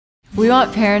We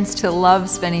want parents to love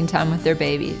spending time with their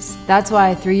babies. That's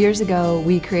why 3 years ago,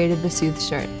 we created the Soothe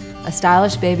shirt, a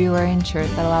stylish baby-wearing shirt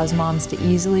that allows moms to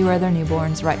easily wear their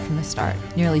newborns right from the start.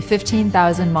 Nearly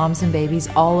 15,000 moms and babies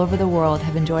all over the world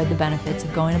have enjoyed the benefits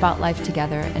of going about life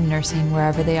together and nursing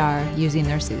wherever they are using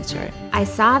their Soothe shirt. I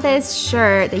saw this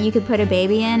shirt that you could put a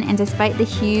baby in, and despite the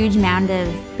huge amount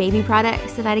of baby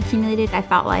products that I'd accumulated, I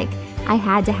felt like I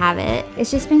had to have it. It's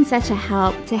just been such a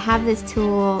help to have this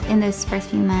tool in those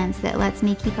first few months that lets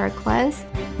me keep her close.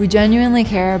 We genuinely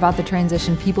care about the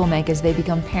transition people make as they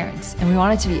become parents, and we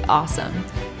want it to be awesome.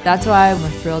 That's why we're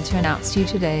thrilled to announce to you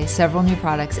today several new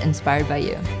products inspired by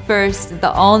you. First,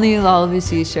 the all-new Lullaby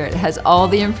Soothe shirt has all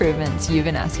the improvements you've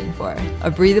been asking for.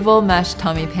 A breathable mesh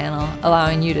tummy panel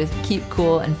allowing you to keep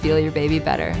cool and feel your baby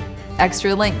better.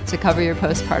 Extra length to cover your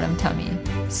postpartum tummy.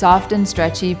 Soft and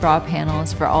stretchy bra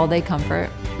panels for all-day comfort.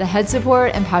 The head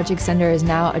support and pouch extender is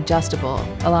now adjustable,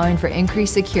 allowing for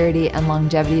increased security and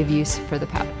longevity of use for the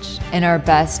pouch. And our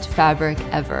best fabric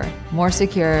ever. More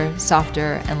secure,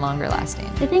 softer, and longer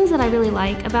lasting. The things that I really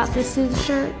like about this Soothe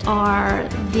shirt are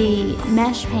the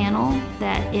mesh panel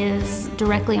that is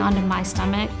directly onto my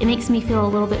stomach. It makes me feel a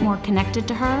little bit more connected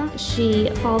to her. She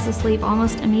falls asleep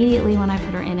almost immediately when I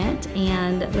put her in it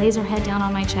and lays her head down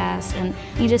on my chest, and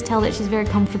you just tell that she's very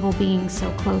comfortable being so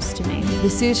close to me. The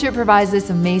Soothe shirt provides this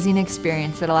amazing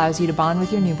experience that allows you to bond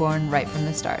with your newborn right from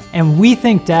the start. And we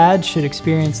think dads should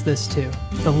experience this too.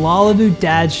 The Lullaby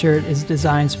Dad shirt is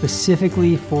designed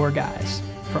specifically for guys.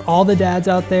 For all the dads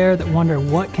out there that wonder,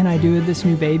 what can I do with this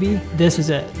new baby? This is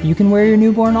it. You can wear your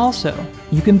newborn also.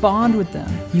 You can bond with them.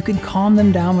 You can calm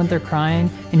them down when they're crying,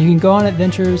 and you can go on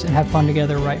adventures and have fun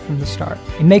together right from the start.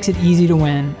 It makes it easy to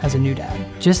win as a new dad.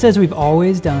 Just as we've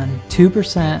always done,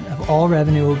 2% of all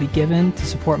revenue will be given to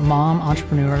support mom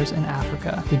entrepreneurs in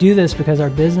Africa. We do this because our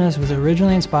business was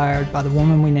originally inspired by the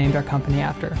woman we named our company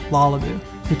after, Lullaby,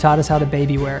 who taught us how to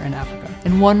baby wear in Africa.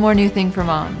 And one more new thing for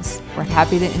moms. We're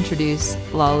happy to introduce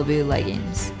Lullaby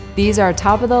leggings. These are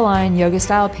top-of-the-line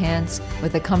yoga-style pants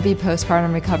with a comfy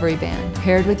postpartum recovery band.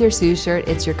 Paired with your Soothe shirt,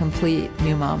 it's your complete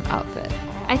new mom outfit.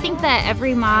 I think that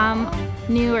every mom,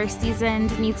 new or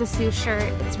seasoned, needs a Soothe shirt.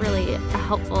 It's really a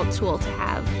helpful tool to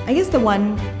have. I guess the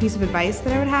one piece of advice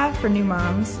that I would have for new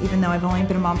moms, even though I've only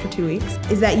been a mom for 2 weeks,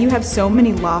 is that you have so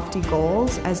many lofty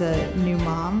goals as a new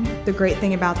mom. The great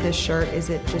thing about this shirt is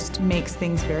it just makes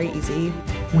things very easy.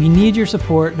 We need your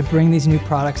support to bring these new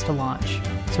products to launch.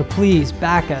 So please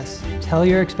back us, tell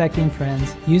your expecting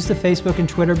friends, use the Facebook and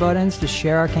Twitter buttons to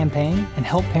share our campaign, and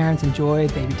help parents enjoy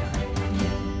baby time.